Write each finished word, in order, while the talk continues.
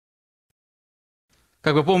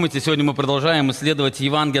Как вы помните, сегодня мы продолжаем исследовать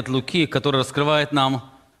Евангелие от Луки, которое раскрывает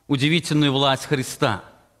нам удивительную власть Христа.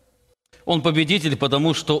 Он победитель,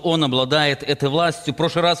 потому что Он обладает этой властью. В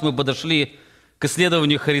прошлый раз мы подошли к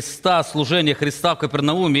исследованию Христа, служения Христа в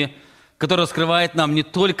Капернауме, которое раскрывает нам не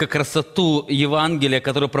только красоту Евангелия,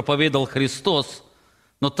 которое проповедовал Христос,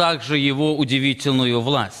 но также Его удивительную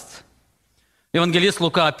власть. Евангелист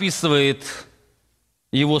Лука описывает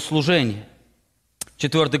Его служение.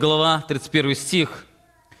 4 глава, 31 стих.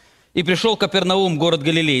 «И пришел Капернаум, город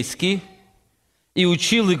Галилейский, и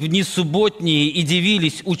учил их в дни субботние, и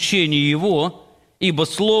дивились учению Его, ибо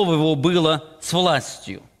слово Его было с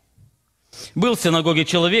властью. Был в синагоге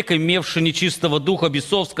человек, имевший нечистого духа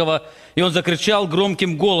бесовского, и он закричал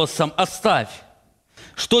громким голосом: «Оставь!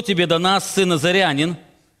 Что тебе до нас, сын Назарянин?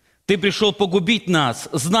 Ты пришел погубить нас,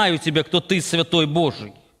 знаю тебя, кто ты, святой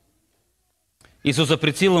Божий». Иисус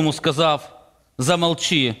запретил ему, сказав: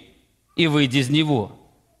 «Замолчи и выйди из него».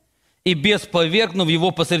 И бес, повергнув его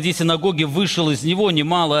посреди синагоги, вышел из него,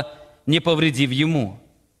 немало не повредив ему.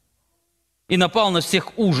 И напал на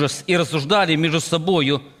всех ужас, и рассуждали между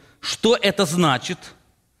собою, что это значит,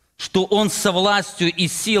 что он со властью и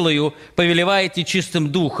силою повелевает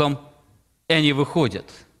нечистым духом, и они выходят.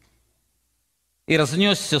 И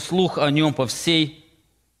разнесся слух о нем по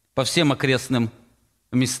всем окрестным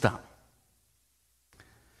местам.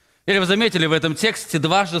 Или вы заметили, в этом тексте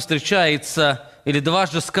дважды встречается или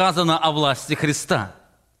дважды сказано о власти Христа.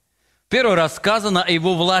 Первый раз сказано о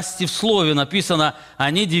Его власти в Слове. Написано: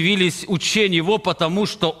 они дивились учению Его, потому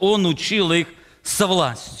что Он учил их со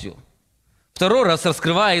властью. Второй раз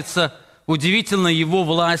раскрывается удивительная Его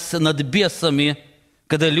власть над бесами,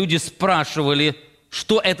 когда люди спрашивали,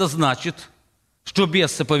 что это значит, что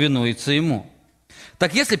бесы повинуются Ему.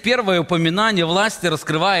 Так если первое упоминание власти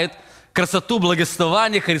раскрывает красоту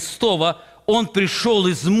благословения Христова, Он пришел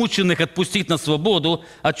измученных отпустить на свободу,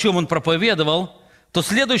 о чем Он проповедовал, то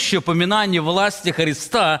следующее упоминание власти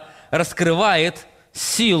Христа раскрывает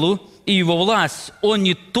силу и Его власть. Он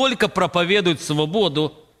не только проповедует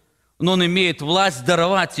свободу, но Он имеет власть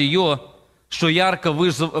даровать ее, что ярко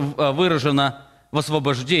выражено в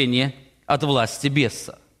освобождении от власти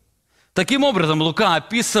беса. Таким образом, Лука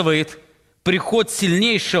описывает приход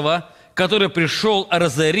сильнейшего, который пришел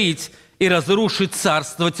разорить и разрушить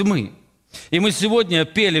царство тьмы. И мы сегодня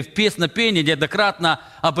пели в песнопении неоднократно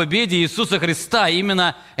о победе Иисуса Христа. И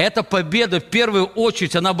именно эта победа, в первую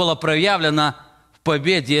очередь, она была проявлена в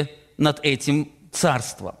победе над этим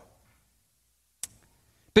царством.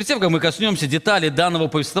 Перед тем, как мы коснемся деталей данного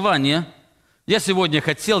повествования, я сегодня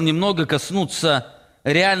хотел немного коснуться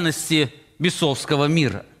реальности бесовского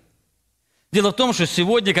мира. Дело в том, что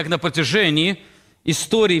сегодня, как на протяжении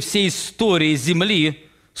всей истории Земли,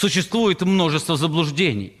 существует множество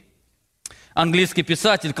заблуждений. Английский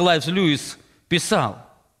писатель Клайв Льюис писал: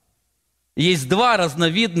 есть два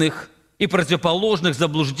разновидных и противоположных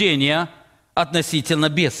заблуждения относительно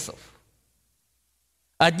бесов.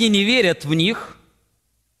 Одни не верят в них,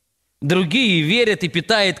 другие верят и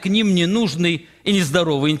питают к ним ненужный и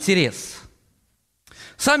нездоровый интерес.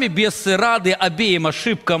 Сами бесы рады обеим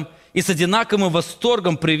ошибкам и с одинаковым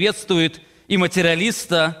восторгом приветствуют и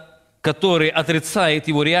материалиста, который отрицает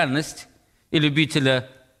его реальность, и любителя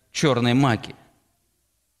черной магии.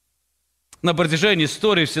 На протяжении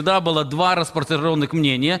истории всегда было два распространенных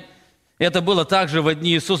мнения. Это было также в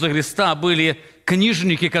дни Иисуса Христа. Были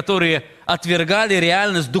книжники, которые отвергали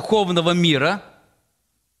реальность духовного мира,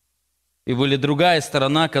 и была другая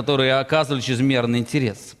сторона, которая оказывала чрезмерный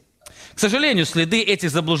интерес. К сожалению, следы этих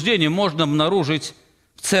заблуждений можно обнаружить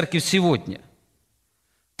в церкви сегодня.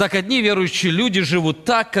 Так одни верующие люди живут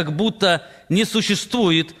так, как будто не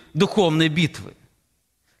существует духовной битвы.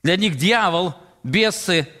 Для них дьявол,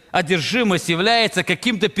 бесы, одержимость является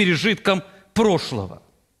каким-то пережитком прошлого.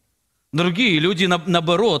 Другие люди,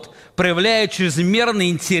 наоборот, проявляют чрезмерный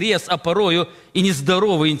интерес, а порою и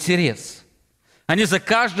нездоровый интерес. Они за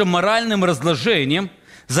каждым моральным разложением,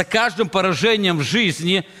 за каждым поражением в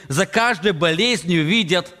жизни, за каждой болезнью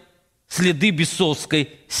видят следы бесовской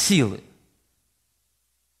силы.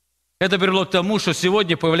 Это привело к тому, что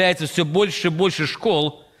сегодня появляется все больше и больше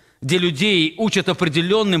школ, где людей учат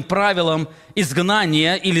определенным правилам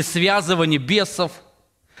изгнания или связывания бесов,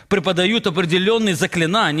 преподают определенные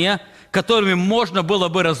заклинания, которыми можно было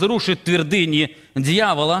бы разрушить твердыни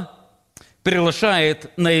дьявола,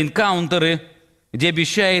 приглашает на энкаунтеры, где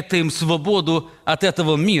обещает им свободу от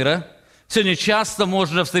этого мира. Сегодня часто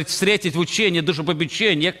можно встретить в учении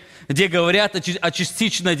душепопечениях, где говорят о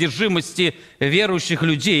частичной одержимости верующих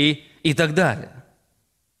людей и так далее.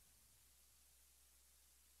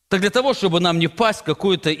 Так для того, чтобы нам не впасть в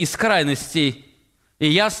какую-то из крайностей, и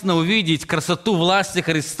ясно увидеть красоту власти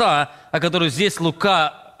Христа, о которой здесь Лука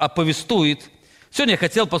оповествует, сегодня я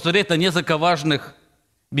хотел посмотреть на несколько важных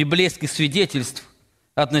библейских свидетельств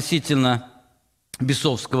относительно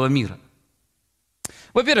бесовского мира.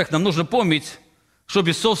 Во-первых, нам нужно помнить, что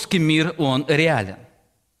бесовский мир, он реален.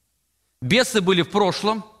 Бесы были в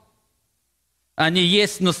прошлом, они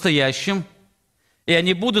есть в настоящем, и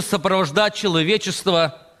они будут сопровождать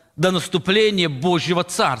человечество до наступления Божьего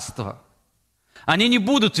Царства. Они не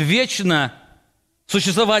будут вечно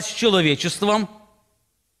существовать с человечеством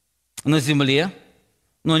на земле,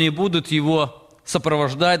 но они будут его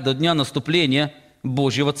сопровождать до дня наступления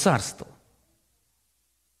Божьего Царства.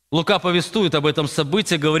 Лука повествует об этом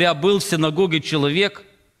событии, говоря: «Был в синагоге человек,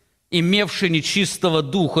 имевший нечистого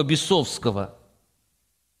духа бесовского».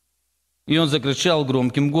 И он закричал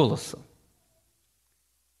громким голосом.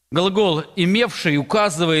 Глагол «имевший»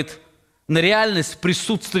 указывает на реальность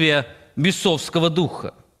присутствия бесовского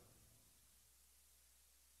духа.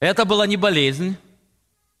 Это была не болезнь,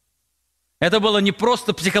 это было не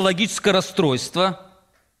просто психологическое расстройство,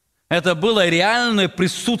 это было реальное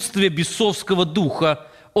присутствие бесовского духа.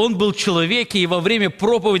 Он был в человеке, и во время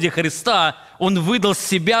проповеди Христа он выдал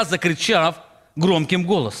себя, закричав громким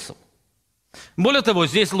голосом. Более того,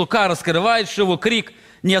 здесь Лука раскрывает, что его крик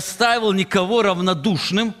не оставил никого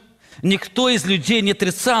равнодушным. Никто из людей не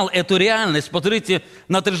отрицал эту реальность. Посмотрите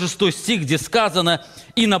на 36 стих, где сказано: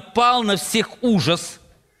 «И напал на всех ужас,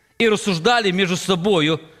 и рассуждали между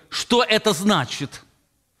собою, что это значит,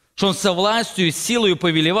 что он со властью и силой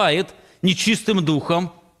повелевает нечистым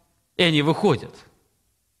духом, и они выходят».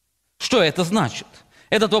 Что это значит?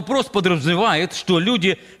 Этот вопрос подразумевает, что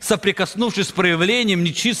люди, соприкоснувшись с проявлением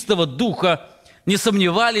нечистого духа, не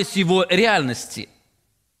сомневались в его реальности.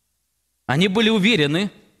 Они были уверены,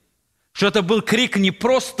 что это был крик не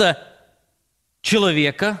просто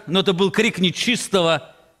человека, но это был крик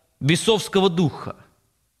нечистого бесовского духа.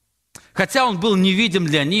 Хотя он был невидим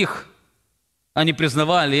для них, они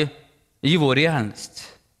признавали его реальность.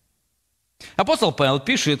 Апостол Павел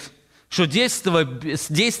пишет, что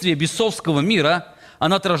действие бесовского мира,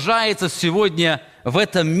 оно отражается сегодня в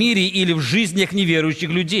этом мире или в жизнях неверующих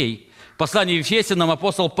людей. В послании Ефесянам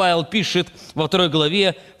апостол Павел пишет во 2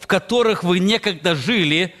 главе: «В которых вы некогда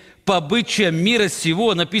жили по обычаям мира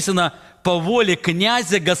сего», написано, «по воле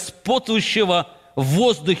князя, господствующего в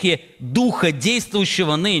воздухе, духа,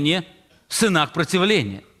 действующего ныне в сынах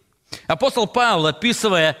противления». Апостол Павел,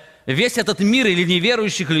 описывая весь этот мир или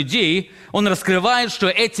неверующих людей, он раскрывает, что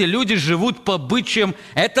эти люди живут по обычаям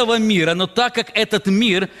этого мира, но так как этот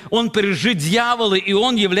мир, он пережит дьявола, и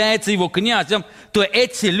он является его князем, то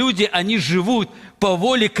эти люди, они живут по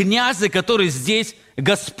воле князя, который здесь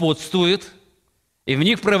господствует, и в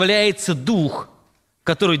них проявляется дух,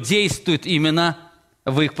 который действует именно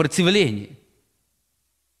в их противлении.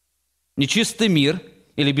 Нечистый мир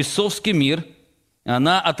или бесовский мир,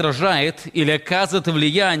 она отражает или оказывает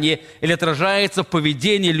влияние, или отражается в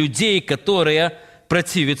поведении людей, которые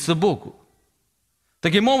противятся Богу.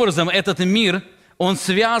 Таким образом, этот мир, он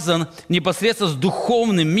связан непосредственно с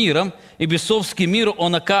духовным миром, и бесовский мир,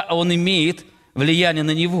 он имеет влияние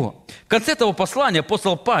на него. В конце этого послания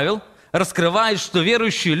апостол Павел раскрывает, что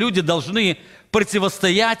верующие люди должны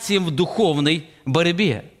противостоять им в духовной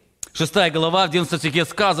борьбе. 6 глава, в 11 стихе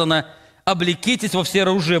сказано: «Облекитесь во все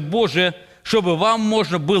оружие Божие, чтобы вам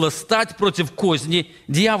можно было стать против козней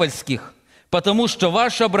дьявольских, потому что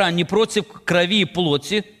ваша брань не против крови и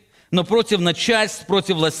плоти, но против начальств,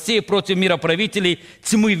 против властей, против мироправителей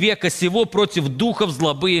тьмы века сего, против духов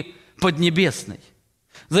злобы поднебесной».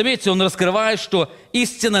 Заметьте, он раскрывает, что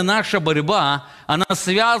истинная наша борьба, она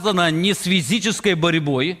связана не с физической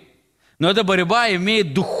борьбой, но эта борьба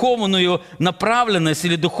имеет духовную направленность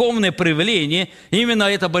или духовное проявление. Именно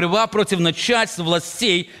эта борьба против начальств,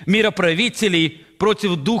 властей, мироправителей,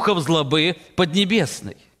 против духов злобы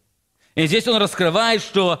поднебесной. И здесь он раскрывает,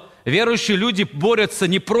 что верующие люди борются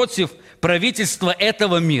не против правительства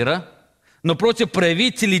этого мира, но против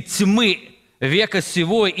правителей тьмы века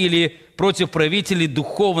сего или против правителей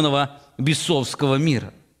духовного бесовского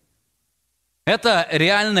мира. Это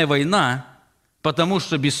реальная война, потому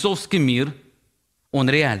что бесовский мир, он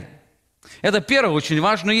реален. Это первая очень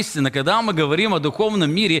важная истина. Когда мы говорим о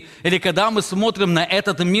духовном мире, или когда мы смотрим на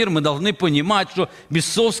этот мир, мы должны понимать, что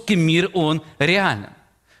бесовский мир, он реален.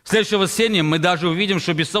 В следующее воскресенье мы даже увидим,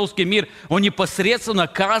 что бесовский мир, он непосредственно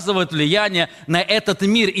оказывает влияние на этот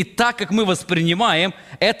мир. И так как мы воспринимаем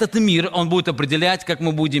этот мир, он будет определять,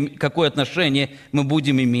 какое отношение мы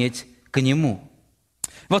будем иметь к нему.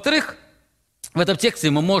 Во-вторых, в этом тексте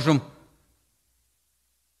мы можем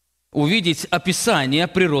увидеть описание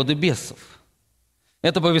природы бесов.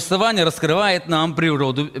 Это повествование раскрывает нам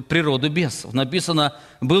природу бесов. Написано: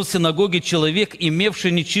 «Был в синагоге человек,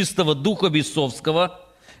 имевший нечистого духа бесовского,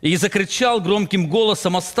 и закричал громким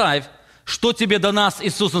голосом: оставь, что тебе до нас,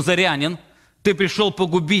 Иисус Назарянин? Ты пришел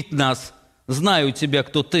погубить нас. Знаю тебя,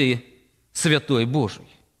 кто ты, Святой Божий».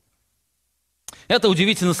 Это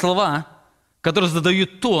удивительные слова, которые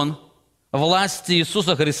задают тон власти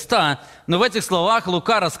Иисуса Христа, но в этих словах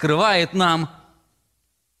Лука раскрывает нам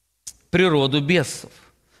природу бесов.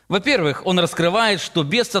 Во-первых, он раскрывает, что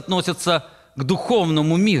бесы относятся к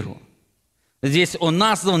духовному миру. Здесь он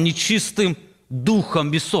назван нечистым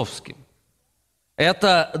духом бесовским.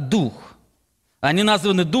 Это дух. Они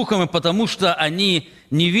названы духами, потому что они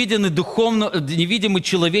невидимы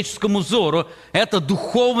человеческому взору. Это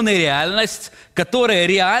духовная реальность, которая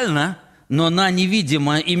реальна, но она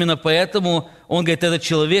невидима. Именно поэтому он говорит, этот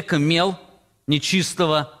человек имел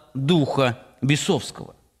нечистого духа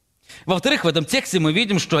бесовского. Во-вторых, в этом тексте мы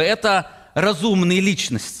видим, что это разумные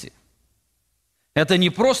личности. Это не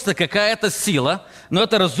просто какая-то сила, но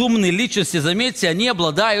это разумные личности. Заметьте, они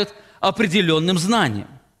обладают определенным знанием.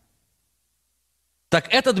 Так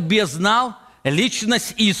этот бес знал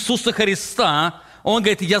личность Иисуса Христа. Он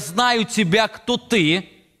говорит, я знаю тебя, кто ты,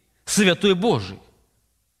 Святой Божий.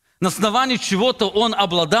 На основании чего-то он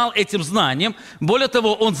обладал этим знанием. Более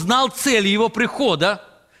того, он знал цель его прихода.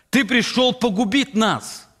 Ты пришел погубить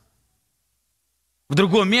нас. В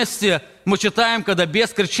другом месте мы читаем, когда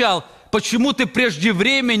бес кричал, почему ты прежде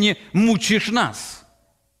времени мучаешь нас?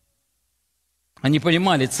 Они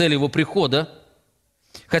понимали цель его прихода.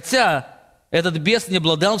 Хотя этот бес не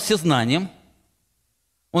обладал всезнанием,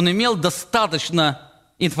 он имел достаточно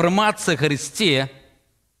информации о Христе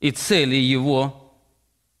и цели его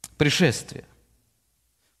пришествия.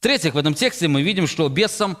 В-третьих, в этом тексте мы видим, что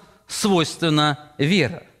бесам свойственна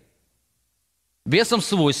вера. Бесам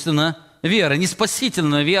свойственна вера, не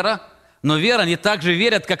спасительная вера, но вера, они также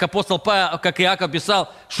верят, как апостол Павел, как Иаков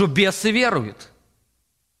писал, что бесы веруют.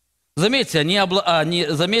 Заметьте,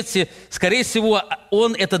 заметьте, скорее всего,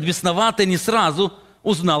 он, этот бесноватый, не сразу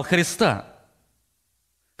узнал Христа.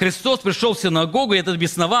 Христос пришел в синагогу, и этот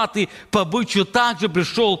бесноватый по обычаю также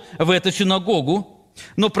пришел в эту синагогу.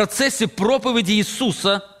 Но в процессе проповеди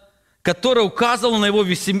Иисуса, которая указывала на его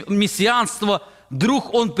мессианство,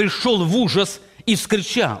 вдруг он пришел в ужас и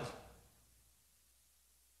вскричал.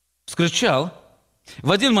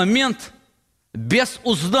 В один момент бес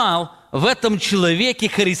узнал в этом человеке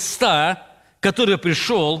Христа, который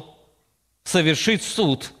пришел совершить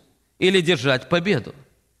суд или держать победу.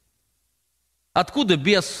 Откуда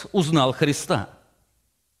бес узнал Христа?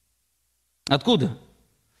 Откуда?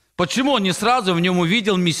 Почему он не сразу в нем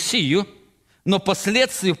увидел Мессию, но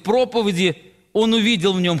впоследствии в проповеди он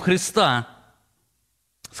увидел в нем Христа?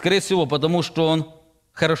 Скорее всего, потому что он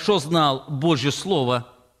хорошо знал Божье Слово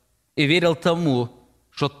и верил тому,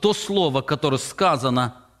 что то слово, которое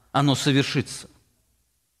сказано, оно совершится.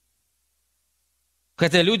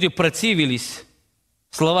 Хотя люди противились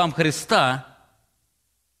словам Христа,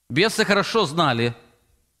 бесы хорошо знали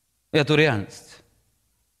эту реальность.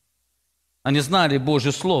 Они знали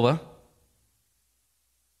Божье Слово,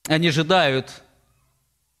 они ожидают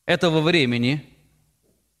этого времени,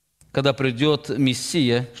 когда придет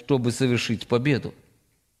Мессия, чтобы совершить победу.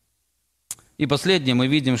 И последнее, мы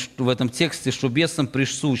видим что в этом тексте, что бесам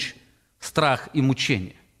присущ страх и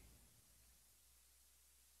мучение.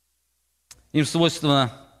 Им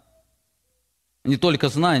свойственно не только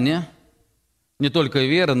знание, не только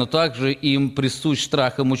вера, но также им присущ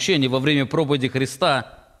страх и мучение. Во время проповеди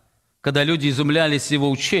Христа, когда люди изумлялись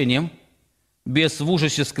его учением, бес в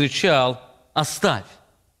ужасе скричал «Оставь!».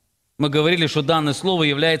 Мы говорили, что данное слово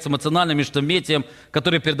является эмоциональным междометием,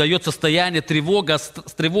 которое передает состояние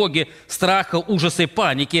тревоги, страха, ужаса и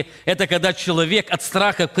паники. Это когда человек от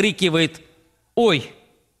страха крикивает «Ой!»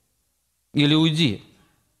 или «Уйди!».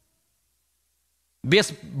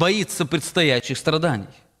 Бес боится предстоящих страданий.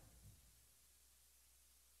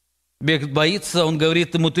 Бес боится, он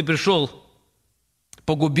говорит ему, ты пришел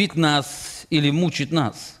погубить нас или мучить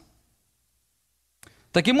нас.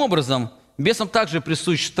 Таким образом, бесам также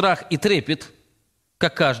присущ страх и трепет,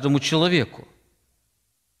 как каждому человеку.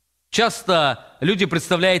 Часто люди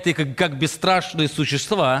представляют их как бесстрашные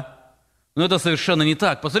существа, но это совершенно не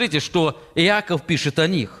так. Посмотрите, что Иаков пишет о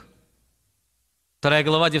них. 2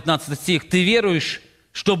 глава, 19 стих. «Ты веруешь,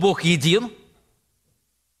 что Бог един?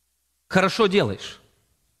 Хорошо делаешь».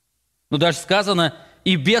 Но даже сказано,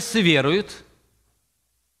 и бесы веруют,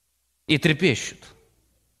 и трепещут.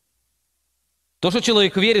 То, что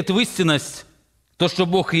человек верит в истинность, то, что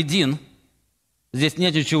Бог един, здесь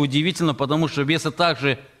нет ничего удивительного, потому что бесы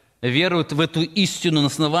также веруют в эту истину на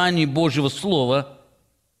основании Божьего Слова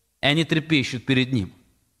и они трепещут перед ним.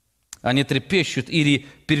 Они трепещут или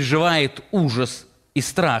переживают ужас и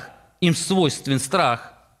страх. Им свойствен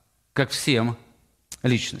страх, как всем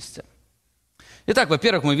личностям. Итак,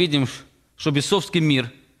 во-первых, мы видим, что бесовский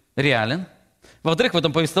мир реален. Во-вторых, это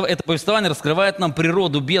повествование раскрывает нам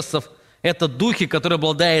природу бесов. Это духи, которые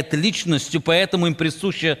обладают личностью, поэтому им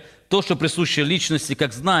присуще то, что присуще личности,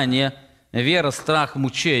 как знание, вера, страх,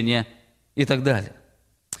 мучение и так далее.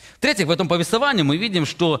 В-третьих, в этом повествовании мы видим,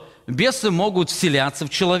 что бесы могут вселяться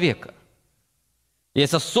в человека.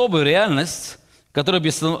 Есть особая реальность, которую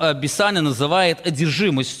Писание называет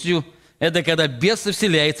одержимостью. Это когда бесы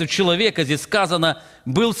вселяются в человека. Здесь сказано,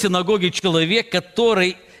 был в синагоге человек,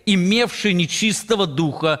 который имевший нечистого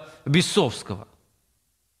духа бесовского.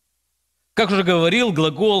 Как уже говорил,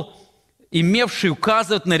 глагол «имевший»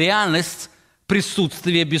 указывает на реальность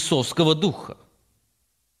присутствия бесовского духа.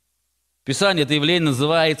 В Писании это явление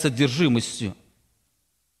называется одержимостью.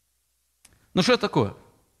 Ну что это такое?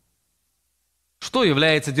 Что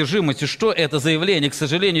является одержимостью? Что это за явление? К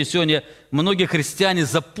сожалению, сегодня многие христиане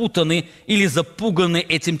запутаны или запуганы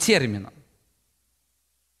этим термином.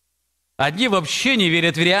 Одни вообще не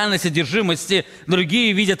верят в реальность одержимости,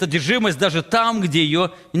 другие видят одержимость даже там, где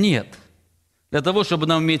ее нет. Для того, чтобы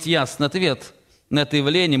нам иметь ясный ответ на это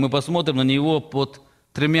явление, мы посмотрим на него под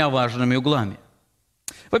тремя важными углами.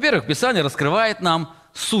 Во-первых, Писание раскрывает нам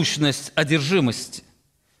сущность одержимости.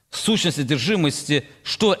 Сущность одержимости,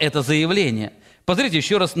 что это за явление? Посмотрите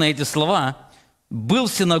еще раз на эти слова. «Был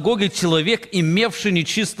в синагоге человек, имевший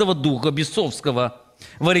нечистого духа бесовского».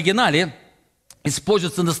 В оригинале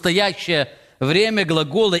используется настоящее время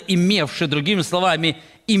глагола «имевший», другими словами,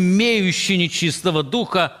 «имеющий нечистого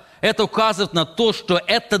духа». Это указывает на то, что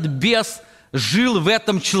этот бес жил в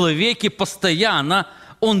этом человеке постоянно,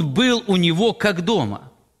 он был у него как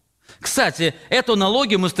дома. Кстати, эту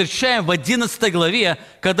аналогию мы встречаем в 11 главе,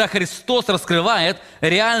 когда Христос раскрывает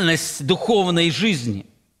реальность духовной жизни.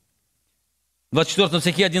 В 24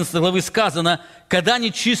 стихе 11 главы сказано, «Когда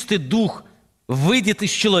нечистый дух выйдет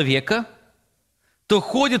из человека, то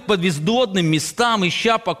ходит по бездонным местам,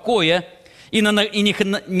 ища покоя, и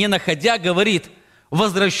не находя, говорит,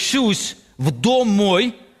 возвращусь в дом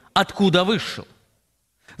мой, откуда вышел».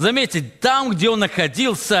 Заметьте, там, где он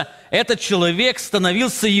находился, этот человек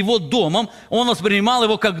становился его домом, он воспринимал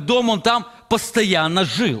его как дом, он там постоянно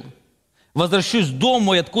жил. «Возвращусь в дом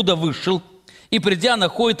мой, откуда вышел, и, придя,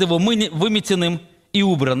 находит его выметенным и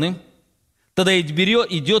убранным. Тогда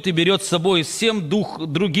идет и берет с собой 7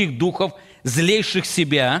 других духов, злейших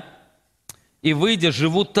себя, и, выйдя,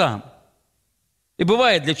 живут там. И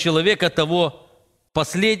бывает для человека того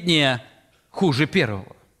последнее хуже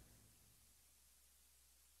первого».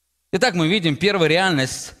 Итак, мы видим первую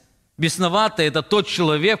реальность. Бесноватый – это тот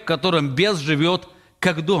человек, в котором бес живет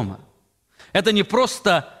как дома. Это не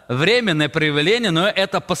просто временное проявление, но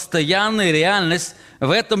это постоянная реальность. В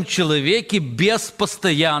этом человеке бес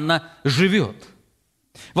постоянно живет.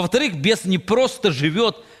 Во-вторых, бес не просто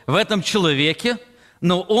живет в этом человеке,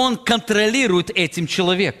 но он контролирует этим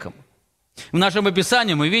человеком. В нашем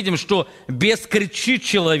описании мы видим, что бес кричит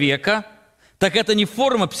человека. Так это не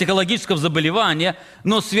форма психологического заболевания,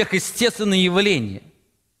 но сверхъестественное явление.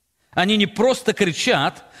 Они не просто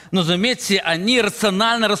кричат, но, заметьте, они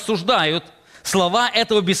рационально рассуждают. Слова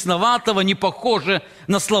этого бесноватого не похожи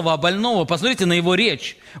на слова больного. Посмотрите на его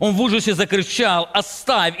речь. Он в ужасе закричал: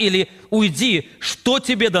 «Оставь» или «Уйди, что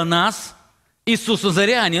тебе до нас?» Иисус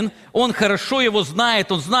Назарянин, он хорошо его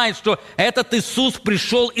знает, он знает, что этот Иисус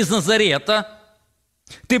пришел из Назарета.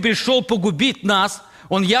 Ты пришел погубить нас.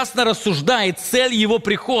 Он ясно рассуждает цель его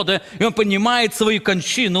прихода, и он понимает свою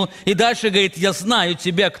кончину, и дальше говорит: «Я знаю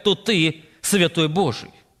тебя, кто ты, Святой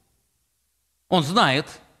Божий». Он знает,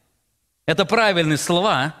 это правильные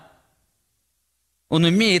слова, он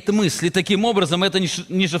имеет мысли. Таким образом, это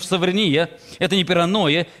не шизофрения, это не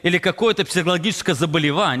паранойя или какое-то психологическое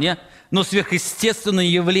заболевание, но сверхъестественное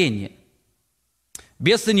явление.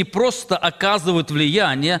 Бесы не просто оказывают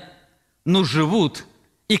влияние, но живут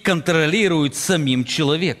и контролируют самим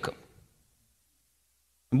человеком.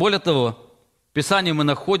 Более того, в Писании мы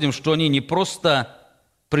находим, что они не просто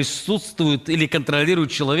присутствуют или контролируют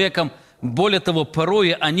человеком, более того,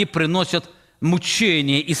 порой они приносят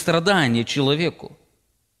мучения и страдания человеку.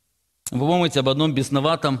 Вы помните об одном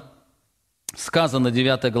бесноватом, сказано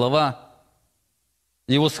 9 глава,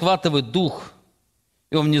 его схватывает дух,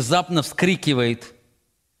 и он внезапно вскрикивает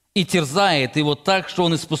и терзает его так, что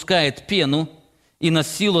он испускает пену, и на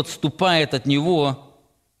силу отступает от него,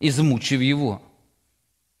 измучив его.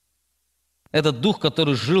 Этот дух,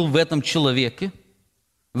 который жил в этом человеке,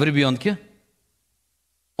 в ребенке,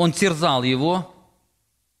 он терзал его,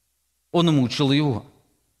 он мучил его.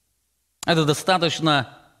 Это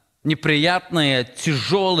достаточно неприятное,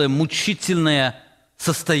 тяжелое, мучительное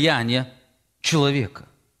состояние человека.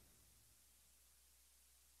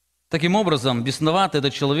 Таким образом, бесноватый –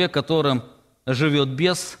 это человек, которым живет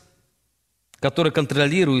бес, который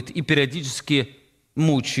контролирует и периодически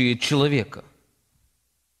мучает человека.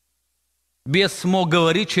 Бес мог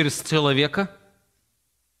говорить через человека,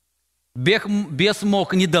 бес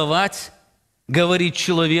мог не давать говорить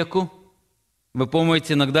человеку. Вы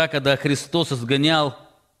помните, иногда, когда Христос изгонял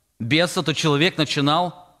беса, то человек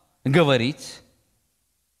начинал говорить.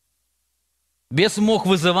 Бес мог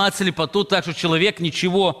вызывать слепоту, так что человек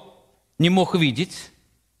ничего не мог видеть.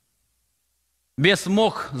 Бес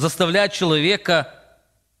мог заставлять человека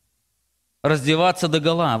раздеваться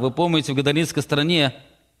догола. Вы помните, в Гадаринской стране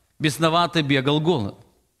бесноватый бегал голым.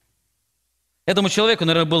 Этому человеку,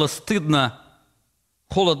 наверное, было стыдно,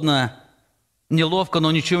 холодно, неловко,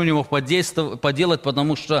 но ничего не мог поделать,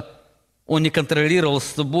 потому что он не контролировал с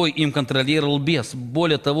собой, им контролировал бес.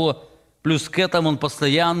 Более того, плюс к этому он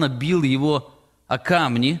постоянно бил его о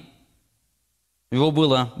камни. Его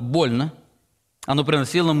было больно. Оно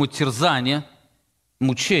приносило ему терзание,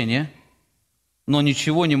 мучение, но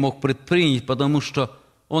ничего не мог предпринять, потому что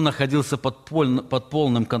он находился под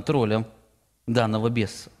полным контролем данного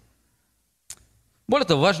беса. Более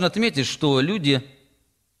того, важно отметить, что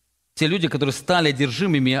те люди, которые стали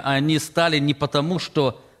одержимыми, они стали не потому,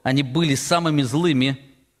 что они были самыми злыми,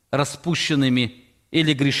 распущенными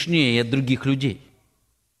или грешнее других людей.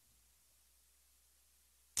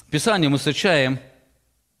 В Писании мы встречаем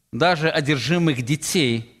даже одержимых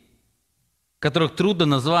детей, которых трудно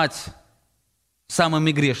назвать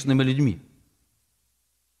самыми грешными людьми.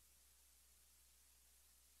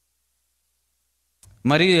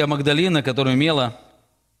 Мария Магдалина, которая имела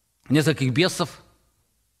нескольких бесов,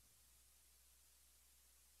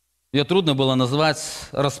 ее трудно было назвать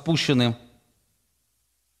распущенным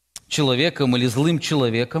человеком или злым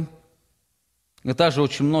человеком, и также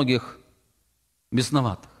очень многих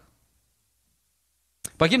бесноватых.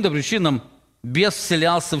 По каким-то причинам бес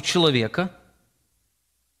вселялся в человека,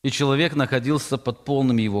 и человек находился под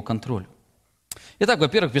полным его контролем. Итак,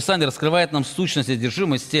 во-первых, Писание раскрывает нам сущность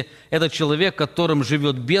одержимости. Это человек, которым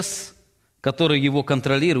живет бес, который его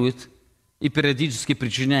контролирует и периодически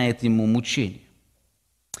причиняет ему мучения.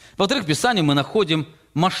 Во-вторых, в Писании мы находим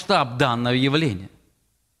масштаб данного явления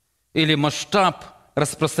или масштаб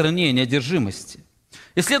распространения одержимости.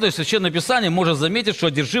 Исследуя Священное Писание, можно заметить, что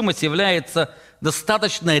одержимость является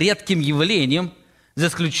достаточно редким явлением, за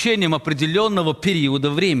исключением определенного периода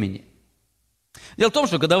времени. Дело в том,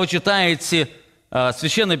 что когда вы читаете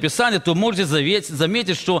Священное Писание, то можете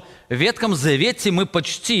заметить, что в Ветхом Завете мы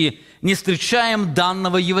почти не встречаем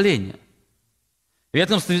данного явления. В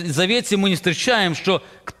Ветхом Завете мы не встречаем, что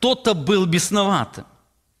кто-то был бесноватым.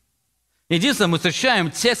 Единственное, мы встречаем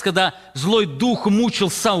текст, когда злой дух мучил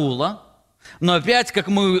Саула, но опять, как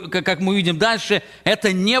мы увидим дальше,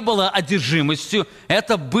 это не было одержимостью,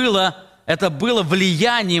 это было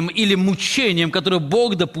влиянием или мучением, которое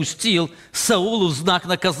Бог допустил Саулу в знак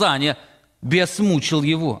наказания. Бес мучил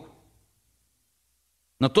его.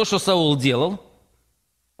 Но то, что Саул делал,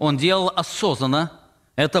 он делал осознанно.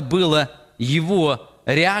 Это была его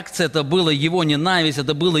реакция, это была его ненависть,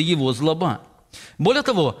 это была его злоба. Более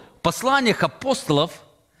того, в посланиях апостолов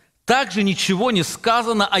также ничего не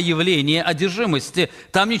сказано о явлении одержимости.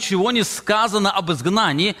 Там ничего не сказано об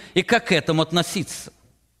изгнании и как к этому относиться.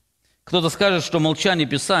 Кто-то скажет, что молчание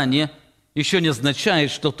Писания еще не означает,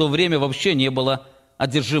 что в то время вообще не было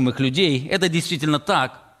одержимых людей. Это действительно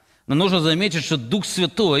так. Но нужно заметить, что Дух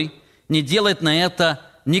Святой не делает на это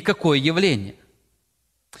никакое явление.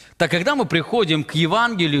 Так, когда мы приходим к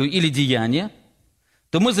Евангелию или Деяния,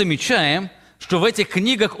 то мы замечаем, что в этих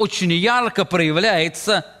книгах очень ярко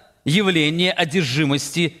проявляется явление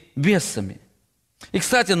одержимости бесами. И,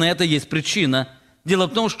 кстати, на это есть причина. Дело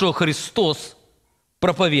в том, что Христос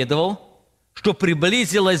проповедовал, что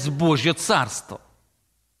приблизилось Божье Царство.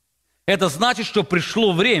 Это значит, что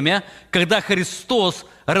пришло время, когда Христос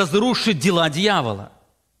разрушит дела дьявола.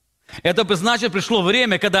 Это значит, пришло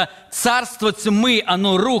время, когда царство тьмы,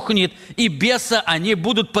 оно рухнет, и бесы, они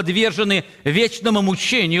будут подвержены вечному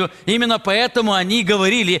мучению. Именно поэтому они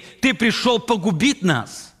говорили: «Ты пришел погубить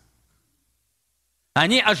нас».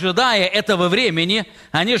 Они, ожидая этого времени,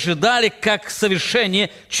 они ожидали как совершение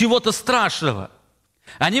чего-то страшного.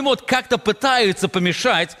 Они вот как-то пытаются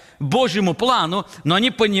помешать Божьему плану, но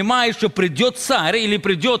они понимают, что придет царь или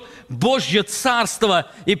придет Божье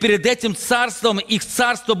царство, и перед этим царством их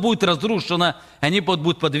царство будет разрушено, они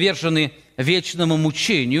будут подвержены вечному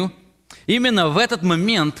мучению. Именно в этот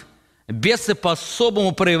момент бесы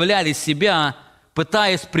по-особому проявляли себя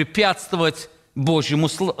пытаясь препятствовать Божьему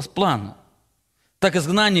плану. Так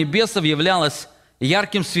изгнание бесов являлось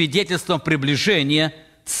ярким свидетельством приближения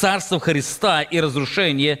Царства Христа и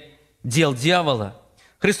разрушения дел дьявола.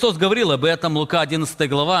 Христос говорил об этом, Лука 11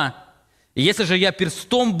 глава. «Если же я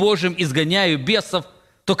перстом Божьим изгоняю бесов,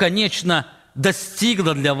 то, конечно,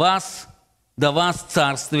 достигло до вас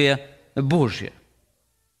Царствие Божье».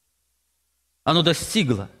 Оно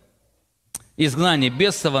достигло. Изгнание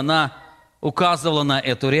бесов, она указывала на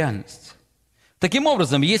эту реальность. Таким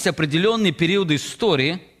образом, есть определенные периоды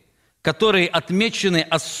истории, которые отмечены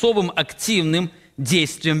особым активным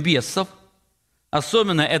действием бесов.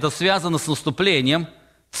 Особенно это связано с наступлением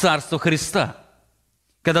Царства Христа.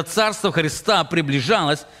 Когда Царство Христа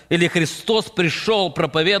приближалось, или Христос пришел,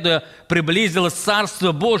 проповедуя, приблизилось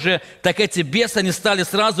Царство Божие, так эти бесы, они стали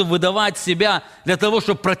сразу выдавать себя для того,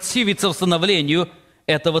 чтобы противиться установлению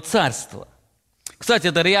этого Царства. Кстати,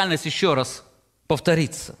 эта реальность еще раз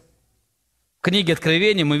повторится. В книге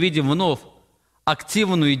Откровения мы видим вновь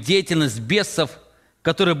активную деятельность бесов,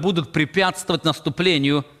 которые будут препятствовать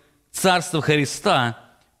наступлению Царства Христа,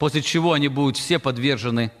 после чего они будут все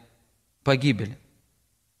подвержены погибели.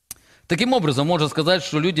 Таким образом, можно сказать,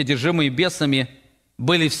 что люди, одержимые бесами,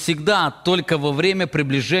 были всегда только во время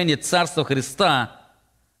приближения Царства Христа,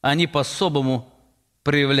 они по-особому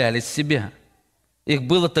проявляли себя. Их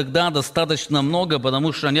было тогда достаточно много,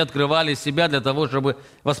 потому что они открывали себя для того, чтобы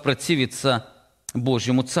воспротивиться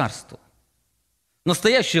Божьему Царству. В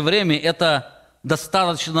настоящее время это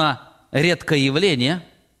достаточно редкое явление.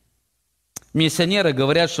 Миссионеры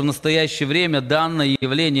говорят, что в настоящее время данное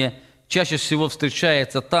явление чаще всего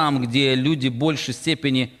встречается там, где люди в большей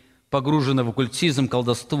степени погружены в оккультизм,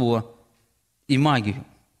 колдовство и магию.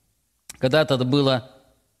 Когда-то это было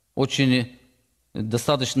очень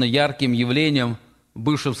достаточно ярким явлением в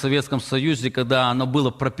бывшем Советском Союзе, когда оно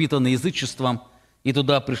было пропитано язычеством, и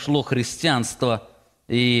туда пришло христианство,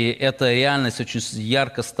 и эта реальность очень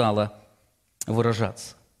ярко стала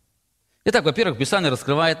выражаться. Итак, во-первых, Писание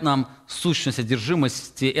раскрывает нам сущность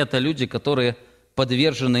одержимости. Это люди, которые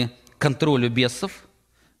подвержены контролю бесов.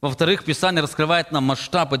 Во-вторых, Писание раскрывает нам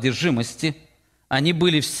масштаб одержимости. Они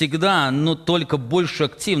были всегда, но только большую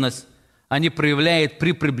активность они проявляют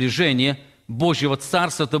при приближении Божьего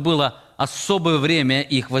Царства. Это было особое время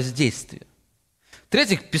их воздействия.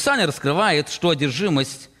 В-третьих, Писание раскрывает, что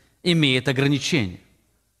одержимость имеет ограничения.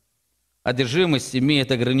 Одержимость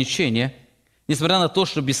имеет ограничения. Несмотря на то,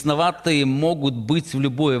 что бесноватые могут быть в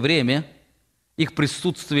любое время, их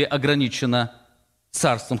присутствие ограничено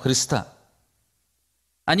Царством Христа.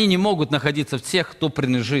 Они не могут находиться в тех, кто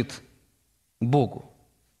принадлежит Богу.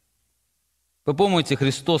 Вы помните,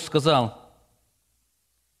 Христос сказал,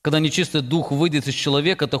 когда нечистый дух выйдет из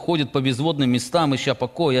человека, то ходит по безводным местам, ища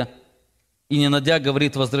покоя, и не найдя,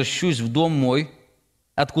 говорит, возвращусь в дом мой,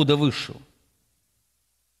 откуда вышел.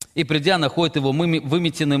 И придя, находит его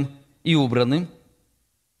выметенным и убранным,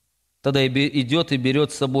 тогда идет и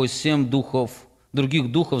берет с собой 7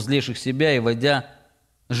 других духов, злейших себя, и, войдя,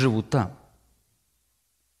 живут там.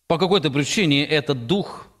 По какой-то причине этот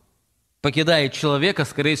дух покидает человека.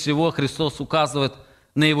 Скорее всего, Христос указывает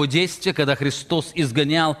на его действие. Когда Христос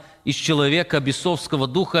изгонял из человека бесовского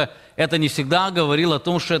духа, это не всегда говорило о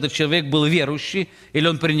том, что этот человек был верующий или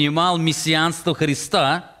он принимал мессианство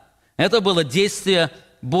Христа. Это было действие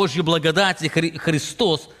Божьей благодати.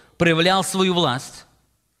 Христос проявлял свою власть.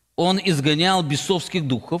 Он изгонял бесовских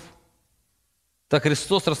духов. Так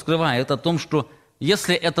Христос раскрывает о том, что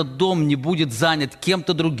если этот дом не будет занят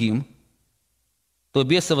кем-то другим, то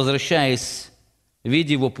бесы, возвращаясь,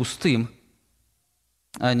 видя его пустым,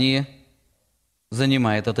 они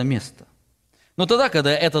занимают это место. Но тогда,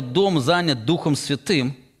 когда этот дом занят Духом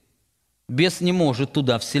Святым, бес не может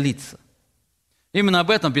туда вселиться. Именно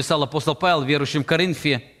об этом писал апостол Павел верующим в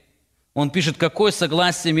Коринфе. Он пишет, какое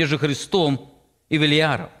согласие между Христом и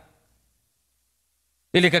Велиаром?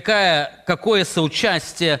 Или какое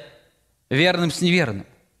соучастие верным с неверным?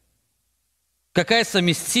 Какая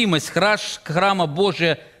совместимость храма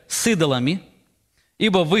Божия с идолами?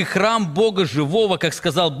 Ибо вы храм Бога живого, как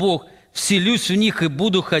сказал Бог, вселюсь в них и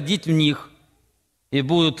буду ходить в них, и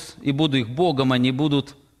буду их Богом, они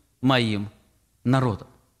будут моим народом.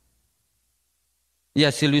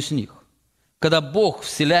 Я селюсь в них. Когда Бог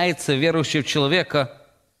вселяется в верующего человека,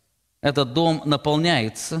 этот дом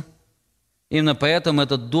наполняется. Именно поэтому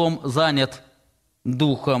этот дом занят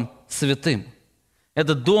Духом Святым.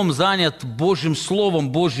 Этот дом занят Божьим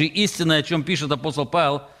Словом, Божьей истиной, о чем пишет апостол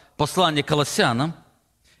Павел в послании к Колоссянам.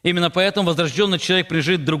 Именно поэтому возрожденный человек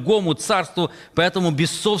принадлежит другому царству, поэтому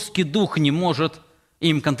бесовский дух не может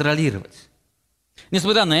им контролировать.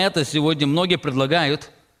 Несмотря на это, сегодня многие предлагают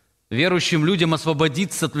верующим людям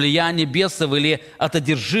освободиться от влияния бесов или от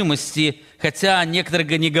одержимости, хотя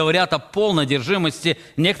некоторые не говорят о полной одержимости,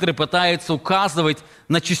 некоторые пытаются указывать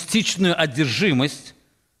на частичную одержимость,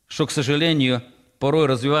 что, к сожалению, порой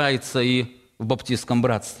развивается и в баптистском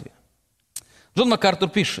братстве. Джон МакАртур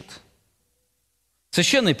пишет: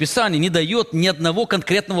 Священное Писание не дает ни одного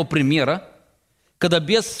конкретного примера, когда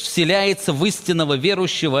бес вселяется в истинного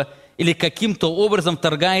верующего или каким-то образом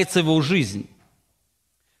вторгается в его жизнь.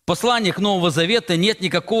 В посланиях Нового Завета нет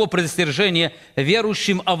никакого предостережения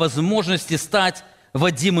верующим о возможности стать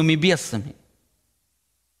водимыми бесами.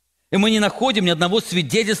 И мы не находим ни одного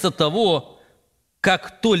свидетельства того,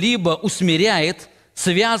 как кто-либо усмиряет,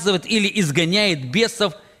 связывает или изгоняет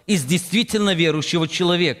бесов из действительно верующего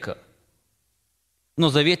человека. Но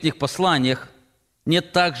в заветных посланиях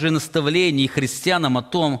нет также наставлений христианам о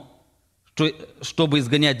том, чтобы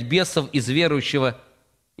изгонять бесов из верующего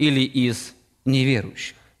или из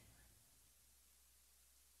неверующих.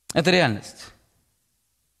 Это реальность.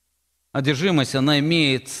 Одержимость, она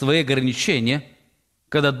имеет свои ограничения.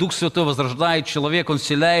 Когда Дух Святой возрождает человека, Он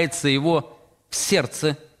вселяется его в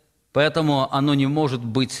сердце, поэтому оно не может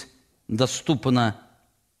быть доступно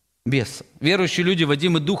бесам. Верующие люди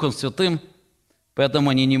водимы Духом Святым, поэтому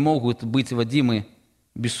они не могут быть водимы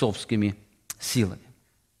бесовскими силами.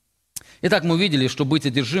 Итак, мы увидели, что быть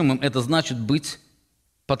одержимым – это значит быть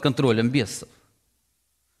под контролем бесов.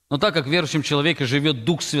 Но так как в верующем человеке живет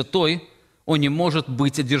Дух Святой, он не может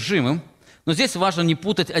быть одержимым. Но здесь важно не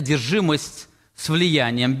путать одержимость с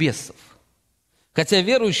влиянием бесов. Хотя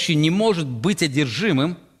верующий не может быть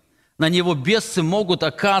одержимым, на него бесы могут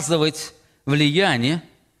оказывать влияние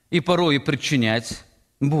и порой причинять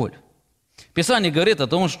боль. Писание говорит о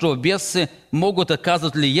том, что бесы могут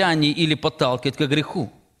оказывать влияние или подталкивать к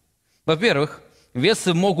греху. Во-первых,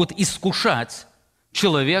 бесы могут искушать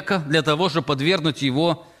человека для того, чтобы подвергнуть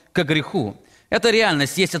его к греху. Это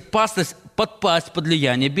реальность, есть опасность подпасть под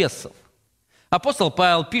влияние бесов. Апостол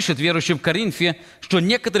Павел пишет верующим в Коринфе, что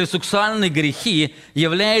некоторые сексуальные грехи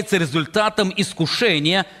являются результатом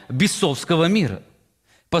искушения бесовского мира.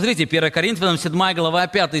 Посмотрите, 1 Коринфянам 7 глава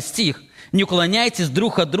 5 стих. «Не уклоняйтесь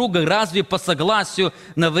друг от друга, разве по согласию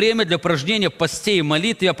на время для упражнения постей и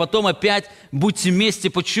молитвы, а потом опять будьте вместе».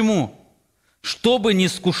 Почему? «Чтобы не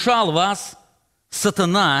искушал вас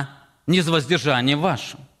сатана не с воздержанием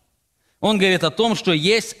вашим». Он говорит о том, что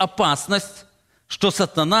есть опасность, что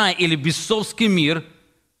сатана или бесовский мир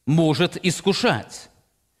может искушать.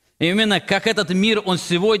 И именно как этот мир, он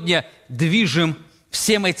сегодня движим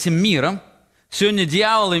всем этим миром, сегодня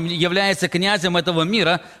дьявол является князем этого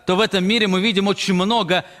мира, то в этом мире мы видим очень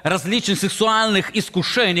много различных сексуальных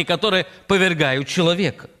искушений, которые повергают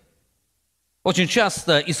человека. Очень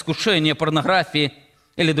часто искушение порнографии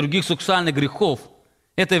или других сексуальных грехов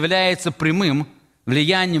 – это является прямым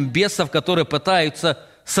влиянием бесов, которые пытаются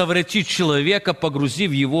совратить человека,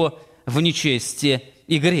 погрузив его в нечестие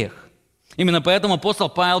и грех. Именно поэтому апостол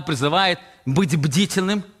Павел призывает быть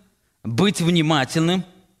бдительным, быть внимательным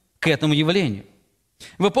к этому явлению.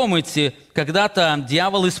 Вы помните, когда-то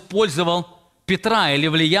дьявол использовал Петра или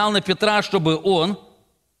влиял на Петра, чтобы он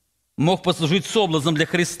мог послужить соблазном для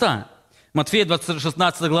Христа. Матфея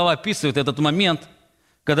 16 глава описывает этот момент,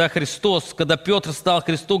 когда Петр стал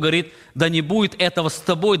Христу, говорит: «Да не будет этого с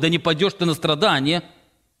тобой, да не пойдешь ты на страдания»,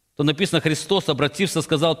 то написано, Христос, обратившись,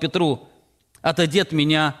 сказал Петру: «Отойди от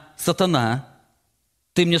меня, сатана,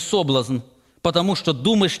 ты мне соблазн, потому что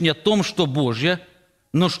думаешь не о том, что Божье,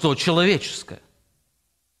 но что человеческое».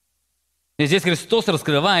 И здесь Христос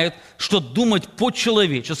раскрывает, что думать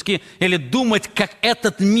по-человечески или думать, как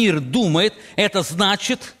этот мир думает, это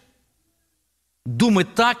значит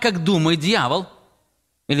думать так, как думает дьявол,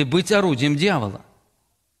 или быть орудием дьявола.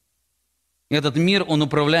 И этот мир, он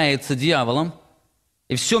управляется дьяволом,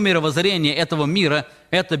 и все мировоззрение этого мира –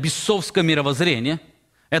 это бесовское мировоззрение,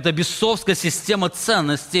 это бесовская система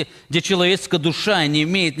ценностей, где человеческая душа не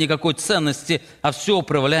имеет никакой ценности, а все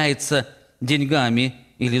управляется деньгами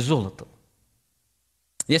или золотом.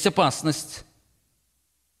 Есть опасность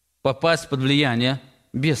попасть под влияние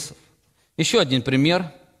бесов. Еще один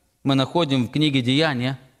пример мы находим в книге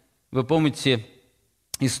 «Деяния». Вы помните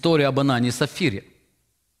историю об Анании и Сапфире.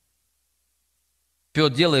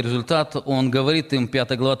 Петр делает результат, он говорит им,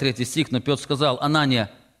 5 глава 3 стих, но Петр сказал: «Анания,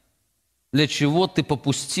 для чего ты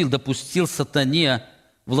допустил сатане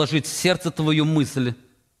вложить в сердце твою мысль,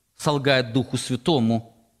 солгать Духу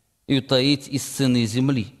Святому и утаить из сыны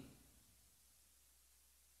земли?»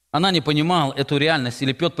 Анания понимал эту реальность,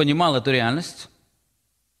 или Петр понимал эту реальность,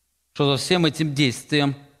 что за всем этим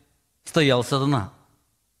действием стоял сатана.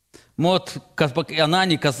 Вот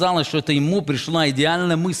Анании казалось, что это ему пришла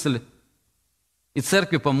идеальная мысль и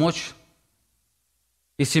церкви помочь,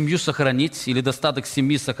 и семью сохранить, или достаток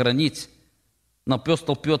семьи сохранить. Но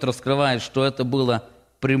апостол Петр раскрывает, что это было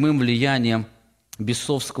прямым влиянием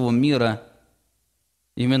бесовского мира.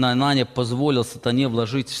 Именно Анания позволил сатане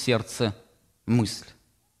вложить в сердце мысль.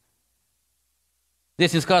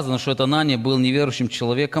 Здесь не сказано, что это Анания был неверующим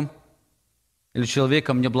человеком или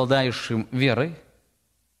человеком, не обладающим верой.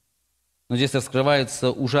 Но здесь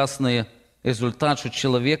раскрывается ужасный результат, что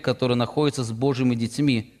человек, который находится с Божьими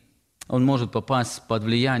детьми, он может попасть под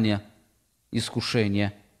влияние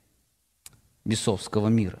искушения бесовского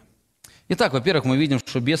мира. Итак, во-первых, мы видим,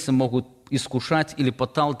 что бесы могут искушать или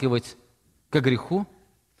подталкивать к греху.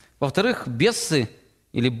 Во-вторых, бесы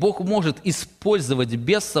или Бог может использовать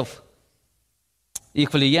бесов,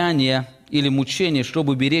 их влияние или мучение,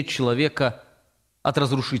 чтобы уберечь человека от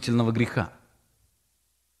разрушительного греха.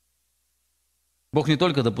 Бог не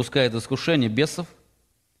только допускает искушение бесов,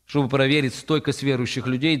 чтобы проверить стойкость верующих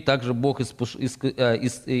людей, также Бог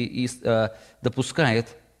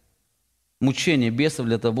допускает мучение бесов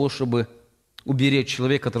для того, чтобы уберечь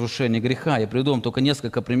человека от разрушения греха. Я приведу вам только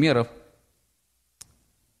несколько примеров.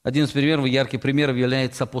 Один из примеров, ярких примеров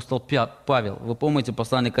является апостол Павел. Вы помните,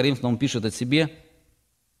 послание к Коринфянам, он пишет о себе: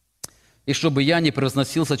 «И чтобы я не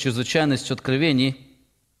превозносился чрезвычайностью откровений,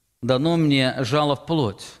 дано мне жало в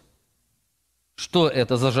плоть». Что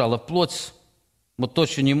это за жало в плоть? Мы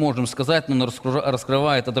точно не можем сказать, но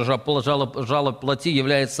раскрывает это жало в плоти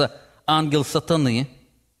является ангел сатаны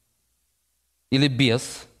или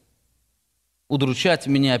бес. Удручать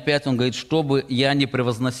меня опять, он говорит, чтобы я не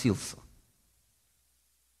превозносился.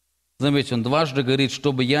 Заметьте, он дважды говорит,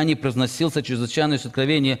 чтобы я не превозносился чрезвычайностью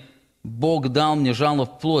откровения, Бог дал мне жало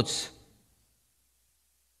в плоть.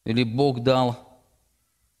 Или Бог дал,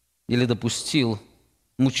 или допустил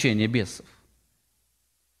мучение бесов.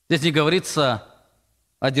 Здесь не говорится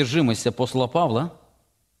о одержимости апостола Павла.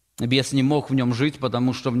 Бес не мог в нем жить,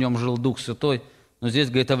 потому что в нем жил Дух Святой. Но здесь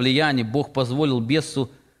говорит о влиянии. Бог позволил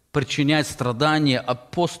бесу причинять страдания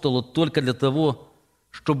апостолу только для того,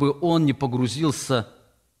 чтобы он не погрузился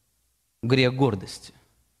в грех гордости.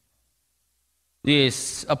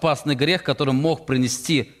 Есть опасный грех, который мог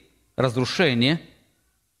принести разрушение.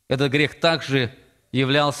 Этот грех также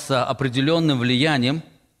являлся определенным влиянием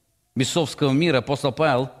бесовского мира. Апостол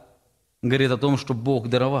Павел говорит о том, что Бог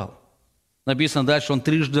даровал. Написано дальше, он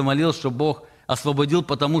трижды молил, что Бог освободил,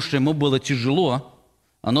 потому что ему было тяжело.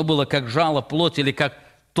 Оно было как жало плоти или как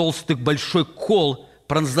толстый большой кол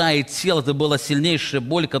пронзает тело. Это была сильнейшая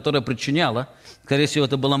боль, которая причиняла. Скорее всего,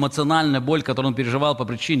 это была эмоциональная боль, которую он переживал по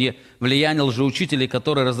причине влияния лжеучителей,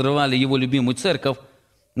 которые разрывали его любимую церковь.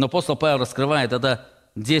 Но апостол Павел раскрывает это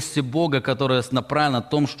действие Бога, которое направлено на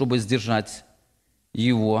том, чтобы сдержать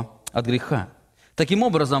его от греха. Таким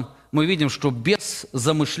образом, мы видим, что бес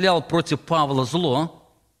замышлял против Павла зло,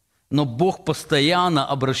 но Бог постоянно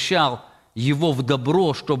обращал его в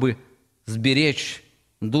добро, чтобы сберечь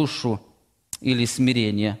душу или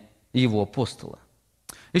смирение его апостола.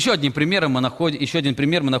 Еще один пример мы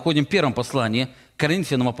находим в первом послании к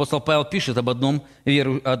Коринфянам. Апостол Павел пишет об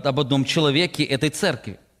одном человеке этой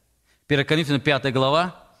церкви. 1 Коринфянам 5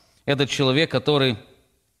 глава. Это человек, который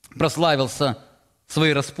прославился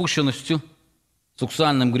своей распущенностью,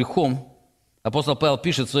 сексуальным грехом. Апостол Павел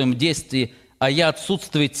пишет в своем действии: «А я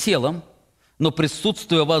отсутствую телом, но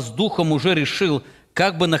присутствуя вас духом уже решил,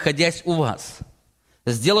 как бы находясь у вас,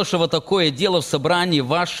 сделавшего такое дело в собрании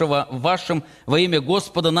вашем во имя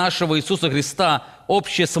Господа нашего Иисуса Христа,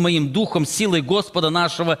 общее с моим духом, силой Господа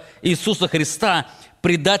нашего Иисуса Христа,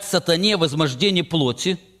 предать сатане возмождение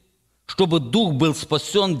плоти, чтобы дух был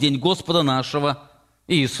спасен в день Господа нашего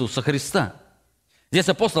Иисуса Христа». Здесь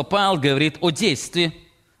апостол Павел говорит о действии.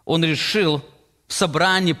 Он решил в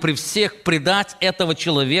собрании при всех предать этого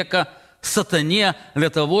человека сатане для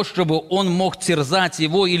того, чтобы он мог терзать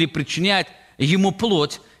его или причинять ему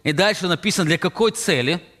плоть. И дальше написано, для какой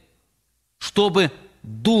цели? Чтобы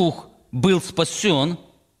дух был спасен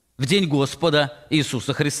в день Господа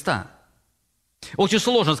Иисуса Христа. Очень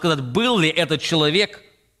сложно сказать, был ли этот человек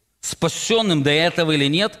спасенным до этого или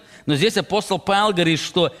нет, но здесь апостол Павел говорит,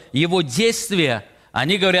 что его действия,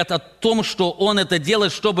 они говорят о том, что он это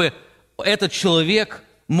делает, чтобы этот человек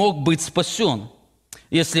мог быть спасен.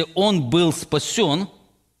 Если он был спасен,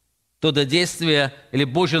 то это действие или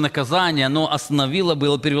Божье наказание, оно остановило,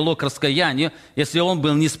 привело к раскаянию. Если он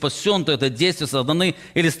был не спасен, то это действие сатаны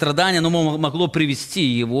или страдание, оно могло привести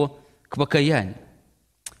его к покаянию.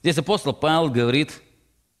 Здесь апостол Павел говорит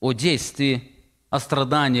о действии, о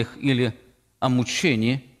страданиях или о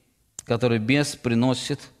мучении, которые бес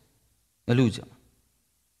приносит людям.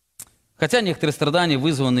 Хотя некоторые страдания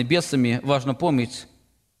вызваны бесами, важно помнить,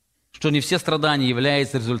 что не все страдания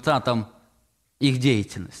являются результатом их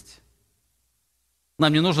деятельности.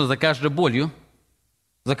 Нам не нужно за каждой болью,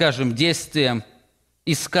 за каждым действием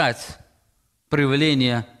искать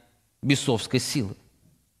проявление бесовской силы.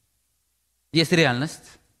 Есть реальность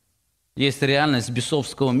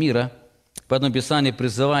бесовского мира, поэтому Писание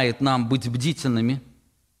призывает нам быть бдительными,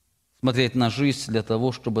 смотреть на жизнь для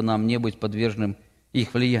того, чтобы нам не быть подверженным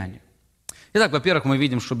их влиянию. Итак, во-первых, мы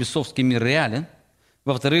видим, что бесовский мир реален.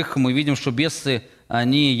 Во-вторых, мы видим, что бесы,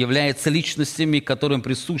 они являются личностями, которым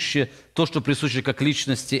присуще то, что присуще как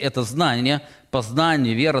личности, это знание,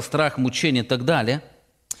 познание, вера, страх, мучение и так далее.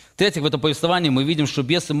 В-третьих, в этом повествовании мы видим, что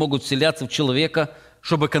бесы могут вселяться в человека,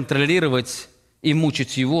 чтобы контролировать и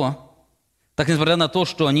мучить его. Так, несмотря на то,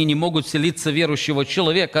 что они не могут вселиться в верующего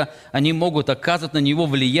человека, они могут оказывать на него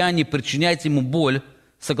влияние, причинять ему боль,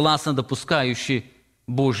 согласно допускающей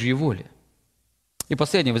Божьей воле. И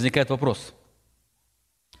последний возникает вопрос.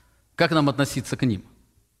 Как нам относиться к ним?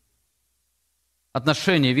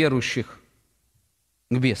 Отношение верующих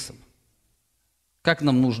к бесам. Как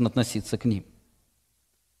нам нужно относиться к ним?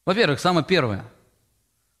 Во-первых, самое первое,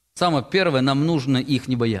 нам нужно их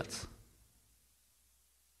не бояться.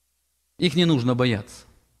 Их не нужно бояться.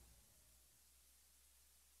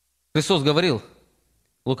 Христос говорил,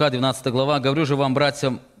 Лука 12 глава, «Говорю же вам,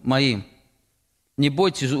 братья мои, не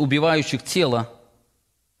бойтесь убивающих тело,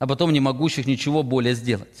 а потом не могущих ничего более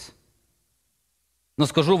сделать. Но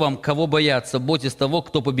скажу вам, кого бояться, бойтесь того,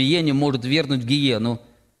 кто по биению может вернуть в гиену.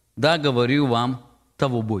 Да, говорю вам,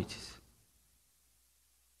 того бойтесь».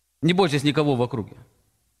 Не бойтесь никого в округе.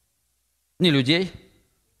 Ни людей,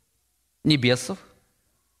 ни бесов.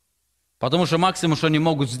 Потому что максимум, что они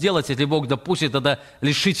могут сделать, если Бог допустит, это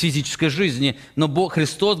лишить физической жизни. Но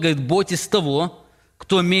Христос говорит, бойтесь того,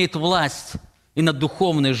 кто имеет власть и над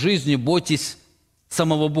духовной жизнью, бойтесь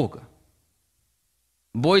самого Бога.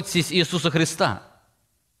 Бойтесь Иисуса Христа.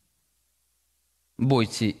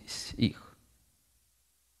 Бойтесь их.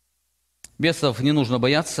 Бесов не нужно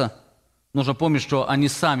бояться. Нужно помнить, что они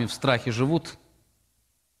сами в страхе живут,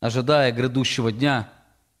 ожидая грядущего дня.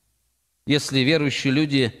 Если верующие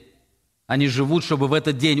люди, они живут, чтобы в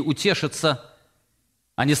этот день утешиться,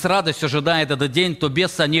 они с радостью ожидают этот день, то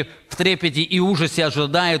бесы, они в трепете и ужасе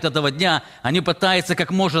ожидают этого дня. Они пытаются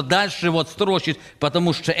как можно дальше его отстрочить,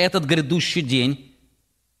 потому что этот грядущий день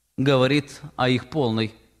говорит о их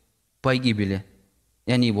полной погибели,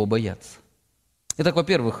 и они его боятся. Итак,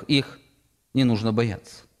 во-первых, их не нужно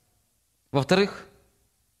бояться. Во-вторых,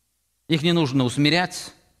 их не нужно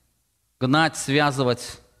усмирять, гнать,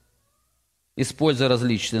 связывать, используя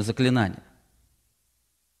различные заклинания.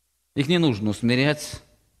 Их не нужно усмирять,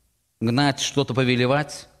 гнать, что-то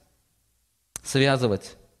повелевать,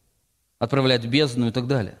 связывать, отправлять в бездну и так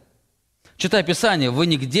далее. Читая Писание, вы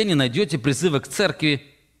нигде не найдете призыва к церкви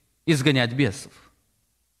изгонять бесов.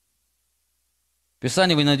 В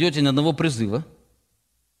Писании вы не найдете ни одного призыва.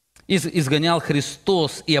 Изгонял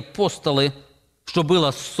Христос и апостолы, что было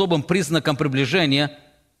особым признаком приближения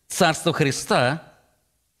Царства Христа.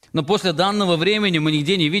 Но после данного времени мы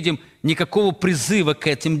нигде не видим никакого призыва к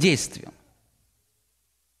этим действиям.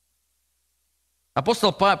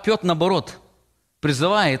 Апостол Петр, наоборот,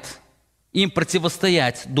 призывает им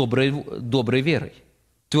противостоять доброй верой,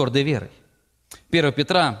 твердой верой. 1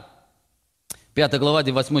 Петра, 5 глава,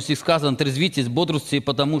 8 стих сказано, «Трезвитесь, бодрствуйте,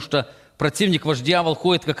 потому что противник ваш дьявол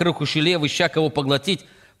ходит, как рыкающий лев, ища кого поглотить.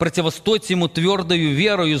 Противостойте ему твердою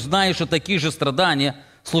верою, зная, что такие же страдания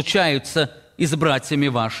случаются и с братьями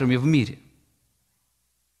вашими в мире».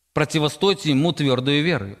 Противостойте ему твердою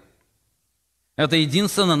верою. Это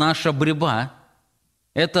единственная наша борьба,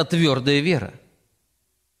 это твердая вера.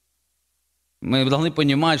 Мы должны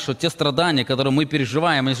понимать, что те страдания, которые мы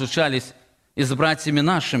переживаем, они случались и с братьями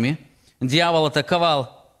нашими. Дьявол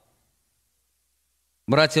атаковал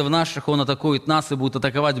братьев наших, он атакует нас и будет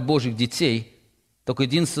атаковать Божьих детей. Только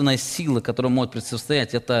единственная сила, которая может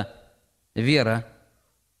противостоять, это вера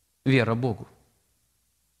Богу.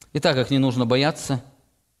 Итак, их не нужно бояться,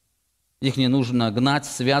 их не нужно гнать,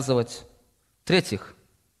 связывать. В-третьих,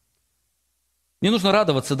 не нужно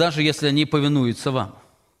радоваться, даже если они повинуются вам.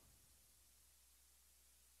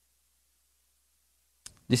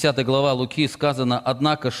 10 глава Луки сказано,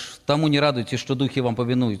 «Однако ж тому не радуйтесь, что духи вам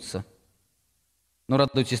повинуются, но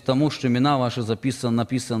радуйтесь тому, что имена ваши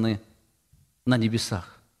написаны на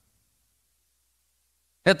небесах».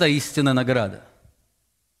 Это истинная награда.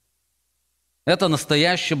 Это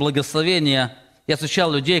настоящее благословение. Я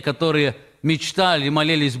встречал людей, которые мечтали,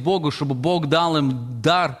 молились Богу, чтобы Бог дал им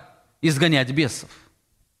дар изгонять бесов.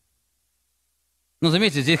 Но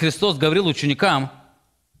заметьте, здесь Христос говорил ученикам,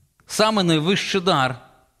 самый наивысший дар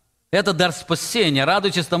Это дар спасения.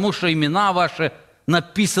 Радуйтесь тому, что имена ваши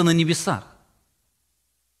написаны на небесах.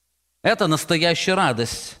 Это настоящая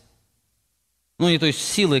радость. Не то есть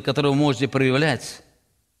силы, которую вы можете проявлять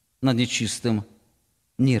над нечистым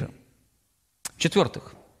миром.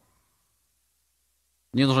 В-четвертых,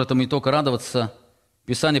 не нужно этому не только радоваться.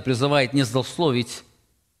 Писание призывает не злословить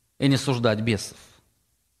и не суждать бесов.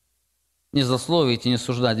 Не злословить и не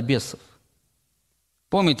суждать бесов.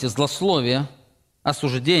 Помните, злословие,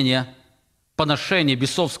 осуждение, поношение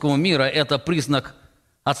бесовского мира – это признак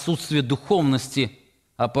отсутствия духовности,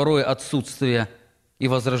 а порой отсутствия и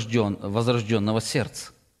возрожденного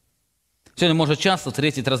сердца. Сегодня можно часто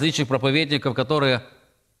встретить различных проповедников, которые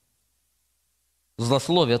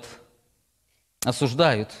злословят,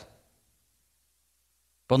 осуждают,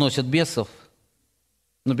 поносят бесов,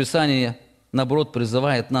 но Писание, наоборот,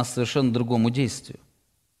 призывает нас к совершенно другому действию.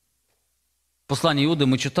 В послании Иуды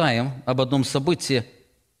мы читаем об одном событии,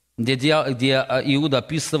 где Иуда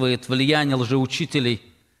описывает влияние лжеучителей,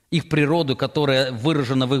 их природу, которая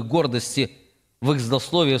выражена в их гордости, в их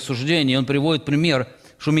злословии и осуждении. Он приводит пример,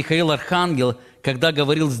 что Михаил Архангел, когда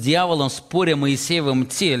говорил с дьяволом, споря о Моисеевом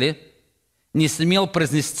теле, не смел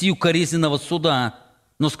произнести укоризненного суда,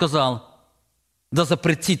 но сказал: «Да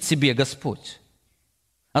запретит тебе Господь».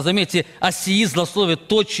 А заметьте, а сии злословят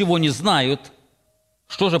то, чего не знают.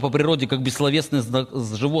 Что же по природе, как бессловесные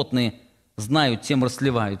животные, знают, тем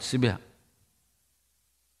расливают себя.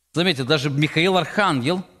 Заметьте, даже Михаил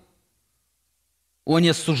Архангел, он не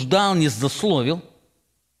осуждал, не злословил.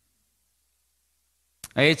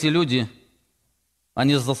 А эти люди,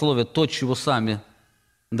 они злословят то, чего сами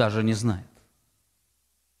даже не знают.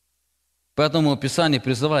 Поэтому Писание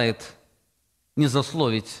призывает не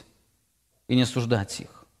злословить и не осуждать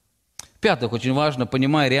их. В-пятых, очень важно,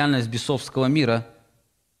 понимая реальность бесовского мира,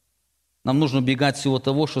 нам нужно убегать всего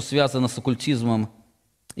того, что связано с оккультизмом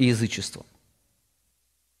и язычеством.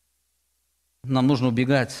 Нам нужно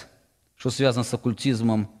убегать, что связано с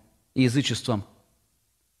оккультизмом и язычеством.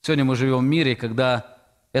 Сегодня мы живем в мире, когда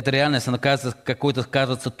эта реальность, она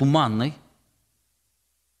кажется туманной.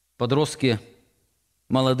 Подростки,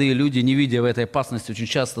 молодые люди, не видя в этой опасности, очень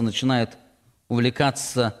часто начинают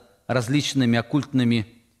увлекаться различными оккультными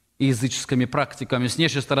и языческими практиками. С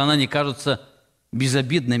внешней стороны они кажутся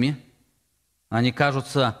безобидными, они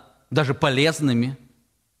кажутся даже полезными,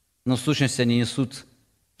 но в сущности они несут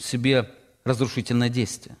в себе разрушительное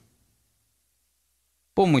действие.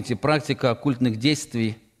 Помните, практика оккультных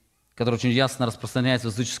действий, которая очень ясно распространяется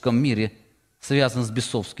в языческом мире, связана с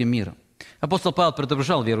бесовским миром. Апостол Павел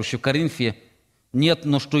предупреждал верующих в Коринфе: «Нет,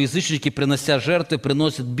 но что язычники, принося жертвы,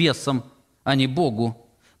 приносят бесам, а не Богу.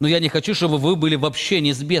 Но я не хочу, чтобы вы были в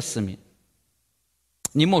общении с бесами.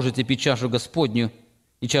 Не можете пить чашу Господню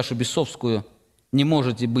и чашу бесовскую, не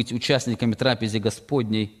можете быть участниками трапезы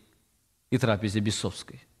Господней и трапезы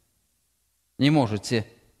бесовской». Не можете.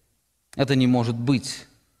 Это не может быть.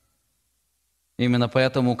 Именно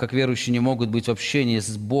поэтому, как верующие не могут быть в общении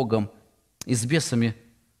с Богом и с бесами,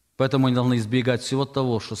 поэтому они должны избегать всего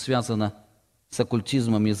того, что связано с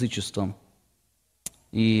оккультизмом, язычеством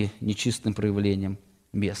и нечистым проявлением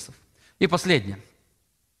бесов. И последнее,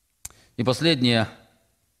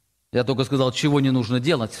 я только сказал, чего не нужно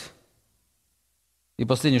делать. И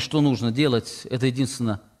последнее, что нужно делать, это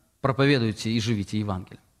единственно: проповедуйте и живите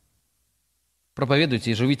Евангелие.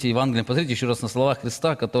 Проповедуйте и живите Евангелием. Посмотрите еще раз на слова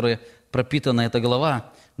Христа, которые пропитана эта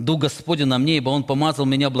глава. «Дух Господень на мне, ибо Он помазал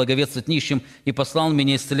меня благовествовать нищим и послал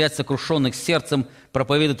меня исцелять сокрушенных сердцем,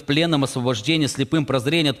 проповедовать пленным освобождение, слепым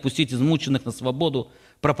прозрение, отпустить измученных на свободу,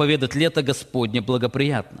 проповедовать лето Господне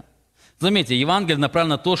благоприятно». Заметьте, Евангелие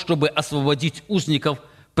направлено на то, чтобы освободить узников,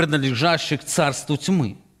 принадлежащих царству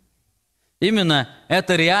тьмы. Именно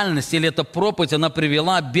эта реальность или эта проповедь, она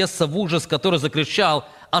привела беса в ужас, который закричал: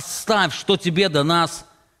 «Оставь, что тебе до нас,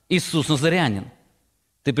 Иисус Назарянин!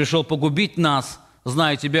 Ты пришел погубить нас,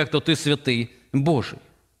 зная тебя, кто ты, святый Божий».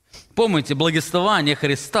 Помните, благовествование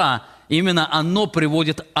Христа, именно оно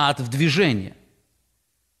приводит ад в движение.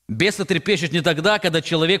 Бесы трепещут не тогда, когда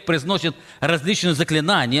человек произносит различные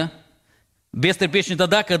заклинания. Бес трепещет не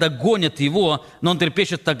тогда, когда гонят его, но он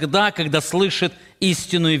трепещет тогда, когда слышит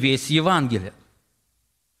истинную весть Евангелия.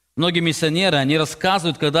 Многие миссионеры, они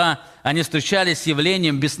рассказывают, когда они встречались с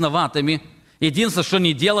явлением бесноватыми, единственное, что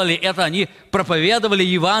они делали, это они проповедовали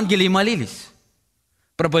Евангелие и молились.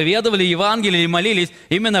 Проповедовали Евангелие и молились.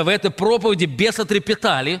 Именно в этой проповеди бесы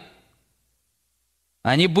трепетали.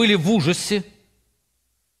 Они были в ужасе,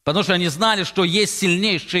 потому что они знали, что есть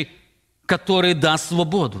сильнейший, который даст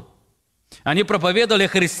свободу. Они проповедовали о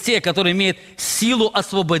Христе, который имеет силу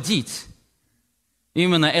освободить.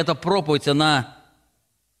 Именно эта проповедь, она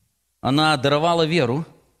даровала веру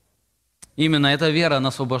Именно эта вера, она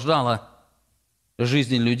освобождала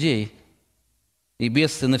жизни людей, и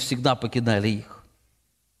бесы навсегда покидали их.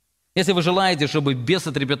 Если вы желаете, чтобы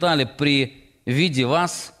бесы трепетали при виде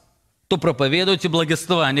вас, то проповедуйте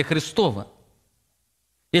благословение Христово.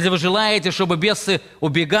 Если вы желаете, чтобы бесы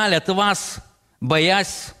убегали от вас,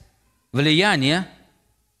 боясь влияния,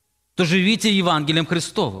 то живите Евангелием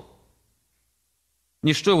Христовым.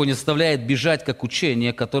 Ничто его не заставляет бежать, как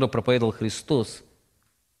учение, которое проповедовал Христос,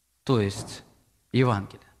 то есть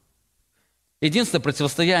Евангелие. Единственное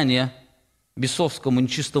противостояние бесовскому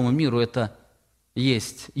нечистому миру – это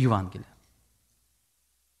есть Евангелие.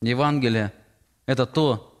 Евангелие – это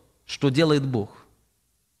то, что делает Бог,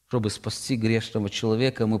 чтобы спасти грешного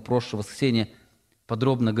человека. Мы в прошлое воскресенье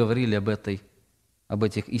подробно говорили об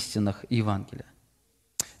этих истинах Евангелия.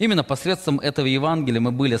 Именно посредством этого Евангелия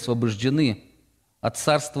мы были освобождены от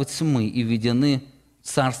царства тьмы и введены в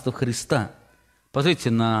царство Христа.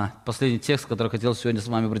 Посмотрите на последний текст, который я хотел сегодня с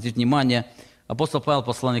вами обратить внимание. Апостол Павел в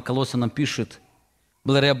послании к Колоссянам пишет: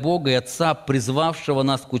 «Благодаря Богу и Отца, призвавшего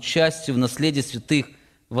нас к участию в наследии святых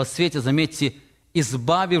во свете», заметьте,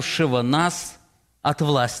 избавившего нас от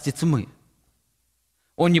власти тьмы.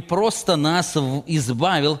 Он не просто нас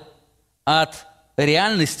избавил от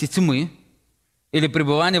реальности тьмы или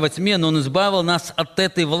пребывания во тьме, но Он избавил нас от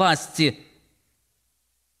этой власти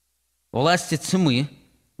тьмы.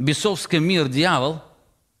 Бесовский мир, дьявол,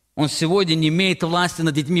 он сегодня не имеет власти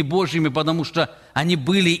над детьми Божьими, потому что они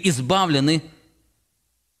были избавлены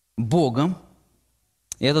Богом.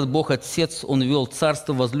 И этот Бог-Отец, Он вел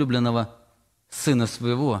царство возлюбленного Сына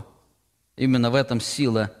Своего. Именно в этом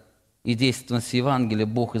сила и действенность Евангелия.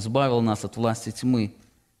 Бог избавил нас от власти тьмы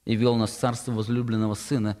и вел нас в царство возлюбленного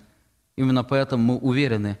Сына. Именно поэтому мы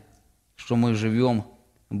уверены, что мы живем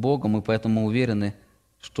Богом, и поэтому мы уверены,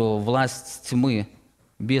 что власть тьмы,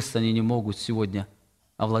 бесы, они не могут сегодня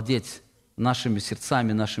овладеть нашими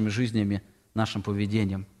сердцами, нашими жизнями, нашим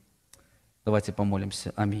поведением. Давайте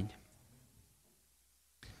помолимся. Аминь.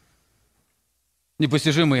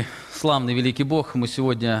 Непостижимый, славный, великий Бог, мы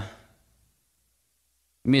сегодня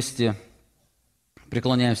вместе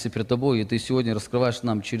преклоняемся перед Тобой, и Ты сегодня раскрываешь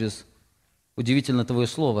нам через удивительное Твое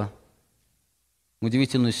Слово,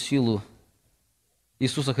 удивительную силу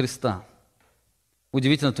Иисуса Христа.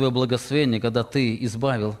 Удивительно Твое благословение, когда Ты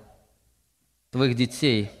избавил Твоих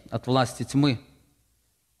детей от власти тьмы,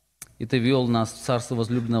 и Ты вел нас в царство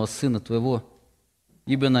возлюбленного Сына Твоего.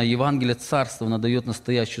 Именно Евангелие Царства надает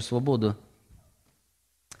настоящую свободу.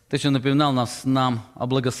 Ты еще напоминал нам о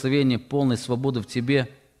благословении полной свободы в Тебе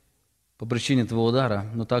по причине Твоего удара,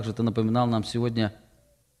 но также Ты напоминал нам сегодня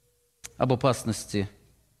об опасности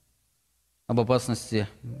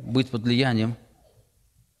быть под влиянием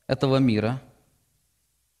этого мира,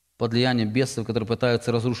 под влиянием бесов, которые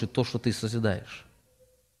пытаются разрушить то, что Ты созидаешь.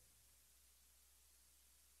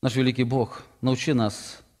 Наш великий Бог, научи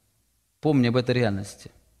нас, помни об этой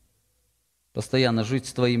реальности, постоянно жить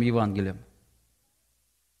с Твоим Евангелием,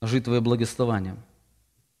 жить Твоим благословением,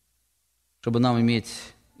 чтобы нам иметь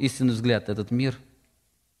истинный взгляд на этот мир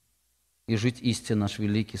и жить истинно, наш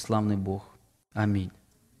великий, славный Бог. Аминь.